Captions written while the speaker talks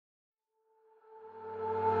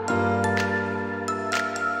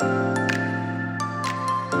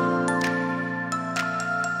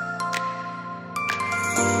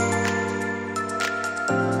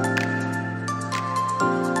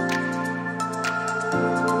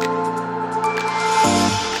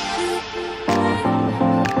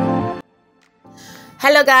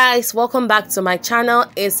Hello guys, welcome back to my channel.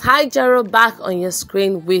 It's Jereel back on your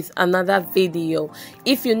screen with another video.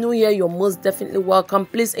 If you're new here, you're most definitely welcome.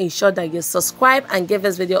 Please ensure that you subscribe and give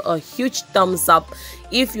this video a huge thumbs up.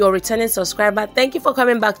 If you're a returning subscriber, thank you for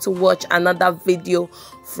coming back to watch another video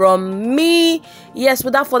from me. Yes,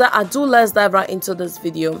 without further ado, let's dive right into this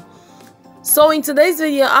video. So in today's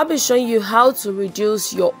video, I'll be showing you how to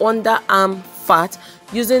reduce your underarm fat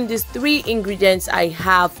using these 3 ingredients I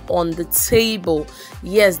have on the table.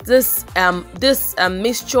 Yes, this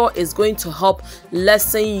mixture is going to help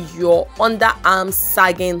lessen your underarm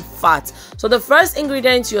sagging fat. So the first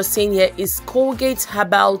ingredient you're seeing here is Colgate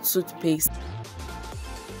Herbal Toothpaste.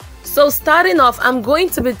 So starting off, I'm going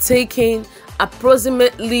to be taking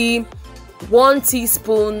approximately 1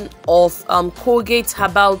 teaspoon of Colgate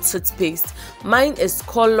Herbal Toothpaste. Mine is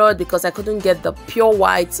colored because I couldn't get the pure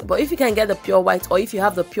white, but if you can get the pure white, or if you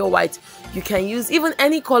have the pure white, you can use even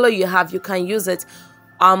any color you have, you can use it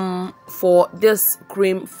for this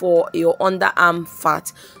cream for your underarm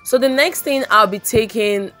fat. So the next thing I'll be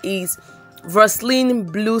taking is Vaseline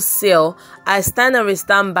Blue Seal. I stand and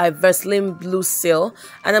stand by Vaseline Blue Seal,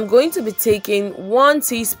 and I'm going to be taking 1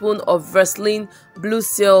 teaspoon of Vaseline Blue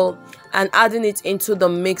Seal and adding it into the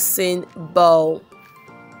mixing bowl.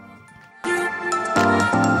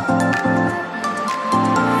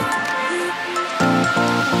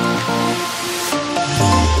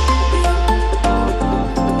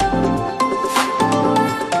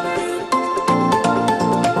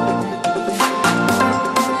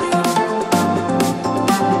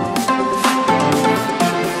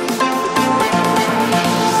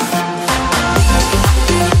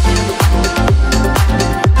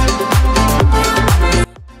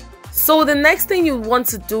 So the next thing you want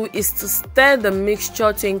to do is to stir the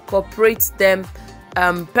mixture to incorporate them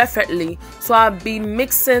perfectly. So I'll be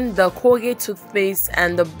mixing the Colgate toothpaste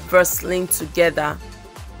and the Vaseline together.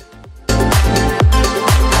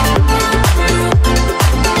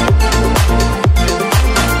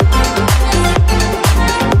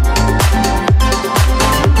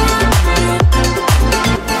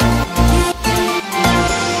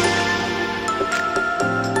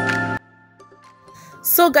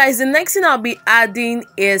 So guys, the next thing I'll be adding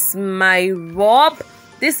is my rub.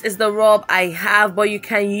 This is the rub I have, but you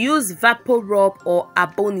can use Vaporub or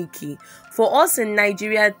Aboniki. For us in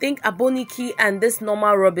Nigeria, I think Aboniki and this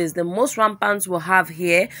normal rub is the most rampant we'll have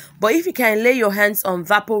here. But if you can lay your hands on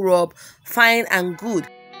Vaporub, fine and good.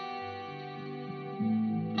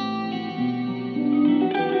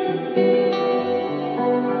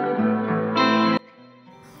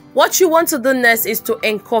 What you want to do next is to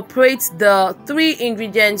incorporate the 3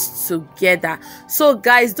 ingredients together. So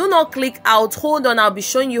guys, do not click out, hold on, I'll be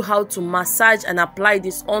showing you how to massage and apply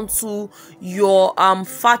this onto your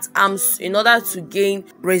fat arms in order to gain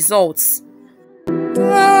results.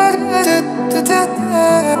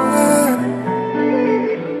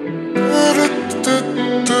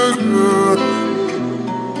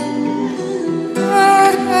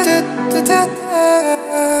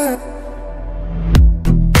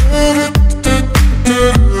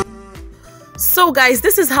 So guys,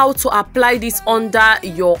 this is how to apply this under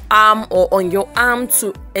your arm or on your arm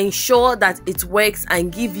to ensure that it works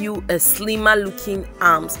and give you a slimmer looking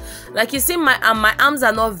arms. Like you see, my arms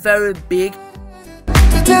are not very big.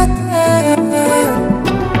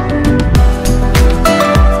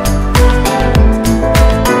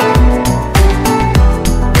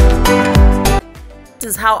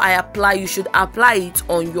 This is how I apply. You should apply it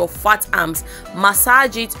on your fat arms.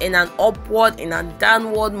 Massage it in an upward, in a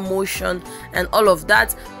downward motion, and all of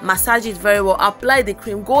that. Massage it very well. Apply the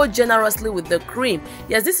cream. Go generously with the cream.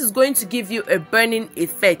 Yes, this is going to give you a burning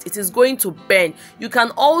effect. It is going to burn. You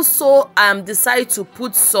can also decide to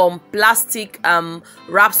put some plastic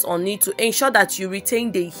wraps on it to ensure that you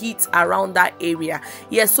retain the heat around that area.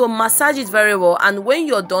 Yes, so massage it very well, and when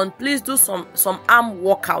you're done, please do some arm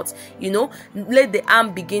workouts. You know, let the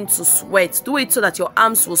arm begin to sweat. Do it so that your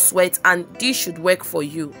arms will sweat, and this should work for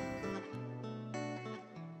you.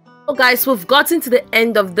 So guys, we've gotten to the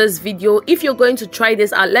end of this video. If you're going to try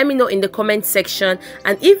this out, let me know in the comment section,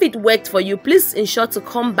 and if it worked for you, please ensure to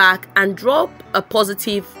come back and drop a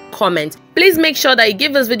positive comment. Please make sure that you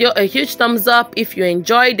give this video a huge thumbs up if you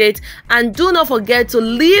enjoyed it, and do not forget to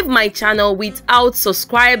leave my channel without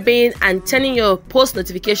subscribing and turning your post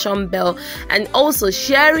notification bell, and also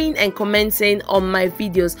sharing and commenting on my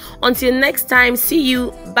videos. Until next time, see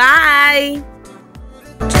you, bye.